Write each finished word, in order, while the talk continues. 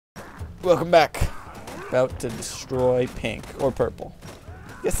Welcome back. About to destroy pink or purple.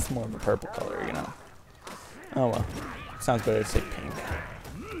 I guess it's more of a purple color, you know. Oh well. Sounds better to say pink.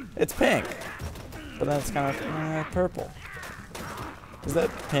 It's pink. But then it's kind of purple. Is that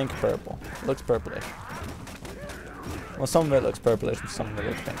pink purple? It looks purplish. Well, some of it looks purplish and some of it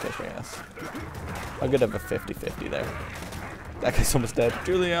looks pinkish, I guess. I could have a 50-50 there. That guy's almost dead.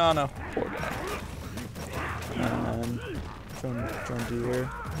 Giuliano. Poor guy. John Deere.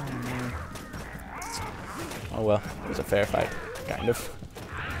 Oh well, it was a fair fight. Kind of.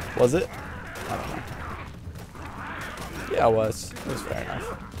 Was it? I don't know. Yeah, it was. It was fair enough.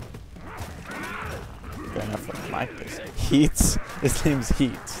 Fair enough for my case. Heats? His name's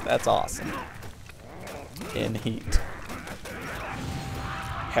Heats. That's awesome. In heat.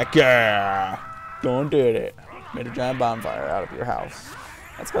 Heck yeah! Don't do it. Made a giant bonfire out of your house.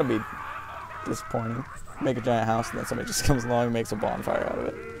 That's gotta be disappointing. Make a giant house and then somebody just comes along and makes a bonfire out of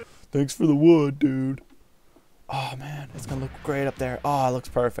it. Thanks for the wood, dude. Oh man, it's gonna look great up there. Oh, it looks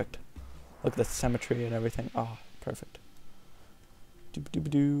perfect. Look at the symmetry and everything. Oh, perfect.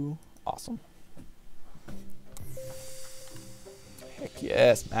 Doo-ba-doo-ba-doo. Awesome. Heck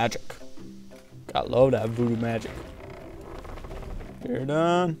yes, magic. Gotta love that voodoo magic. You're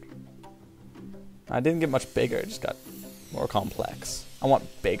done. I didn't get much bigger, it just got more complex. I want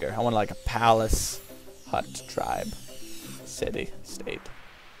bigger. I want like a palace, hut, tribe, city, state,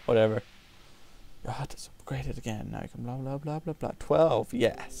 whatever. Your hut is upgraded again. Now you can blah blah blah blah blah. 12,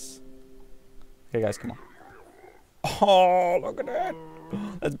 yes. Okay guys, come on. Oh, look at that.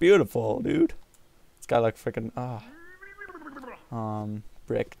 That's beautiful, dude. It's got like freaking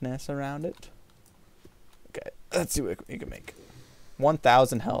brickness around it. Okay, let's see what we can make.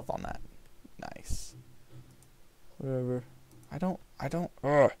 1,000 health on that. Nice. Whatever. I don't,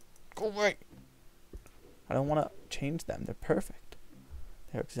 go away. I don't want to change them. They're perfect.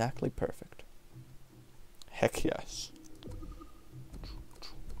 They're exactly perfect. Heck yes.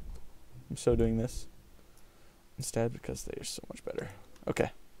 I'm so doing this instead because they're so much better.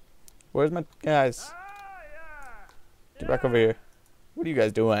 Okay. Where's my guys? Get back over here. What are you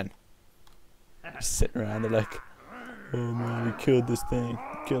guys doing? Just sitting around. They're like, oh man, we killed this thing.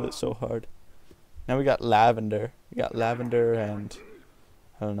 We killed it so hard. Now we got lavender. We got lavender and,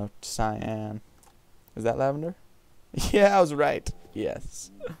 I don't know, cyan. Is that lavender? Yeah, I was right.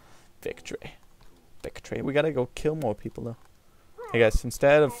 Yes. Victory. Victory. We gotta go kill more people though. Hey guys,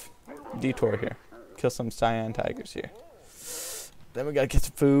 instead of detour here, kill some cyan tigers here. Then we gotta get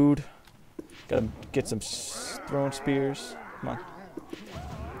some food. Gotta get some throwing spears. Come on.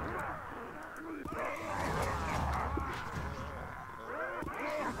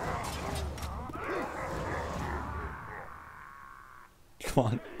 Come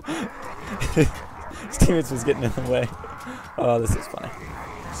on. His teammates was getting in the way. Oh, this is funny.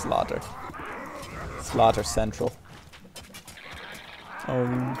 Slaughter. Slaughter Central.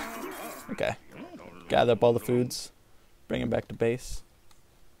 Okay. Gather up all the foods. Bring them back to base.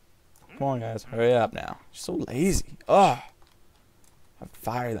 Come on, guys. Hurry up now. You're so lazy. Ugh.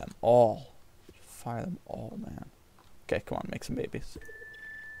 Fire them all. Fire them all, man. Okay, come on. Make some babies.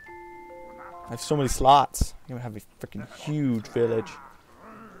 I have so many slots. I'm gonna have a freaking huge village.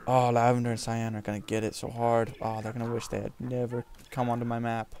 Oh, lavender and cyan are gonna get it so hard. Oh, they're gonna wish they had never come onto my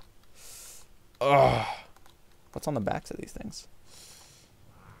map. Ugh. What's on the backs of these things?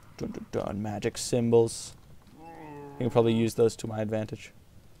 Dun, dun, dun. Magic symbols. I can probably use those to my advantage.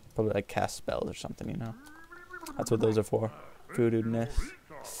 Probably like cast spells or something, you know. That's what those are for. Voodoo-ness.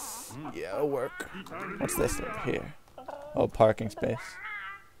 Yeah, it'll work. What's this over here? Oh, parking space.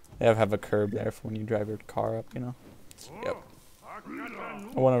 They have a curb there for when you drive your car up, you know. Yep.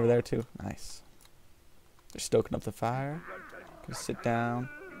 Oh, one over there too. Nice. They're stoking up the fire. Gonna sit down.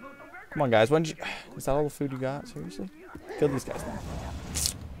 Come on, guys. Is that all the food you got? Seriously? Kill these guys now.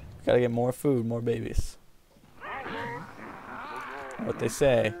 Gotta get more food, more babies. What they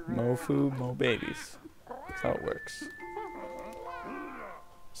say, more food, more babies. That's how it works.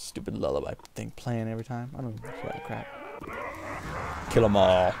 Stupid lullaby thing playing every time. I don't even hear that crap. Kill them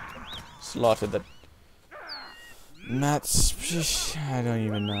all. Slaughter the... Nuts. I don't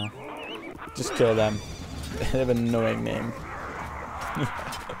even know. Just kill them. They have an annoying name.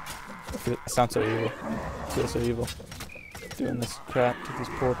 It sounds so evil. I feel so evil. Doing this crap to these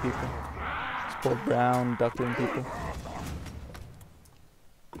poor people. These poor brown duckling people.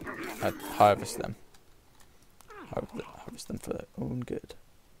 I'd harvest them. Harvest them for their own good.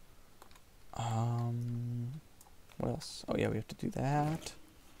 What else? Oh yeah, we have to do that.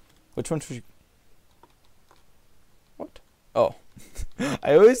 Which one should you... What? Oh.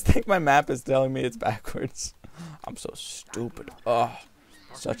 I always think my map is telling me it's backwards. I'm so stupid. Oh.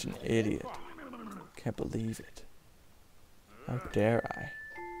 Such an idiot. Can't believe it. How dare I?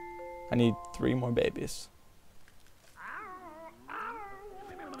 I need 3 more babies.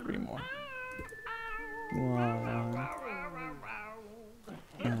 3 more. 1.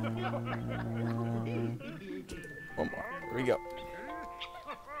 1 more. Here we go.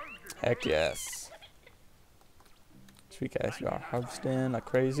 Heck yes. Sweet guys, you are harvesting like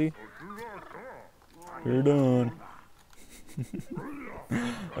crazy. You're done.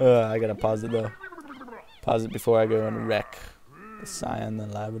 I gotta pause it though. Pause it before I go and wreck the cyan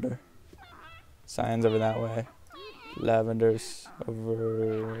and lavender. Cyan's over that way. Lavender's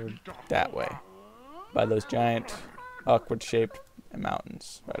over that way. By those giant, awkward shaped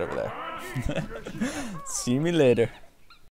mountains right over there. See me later.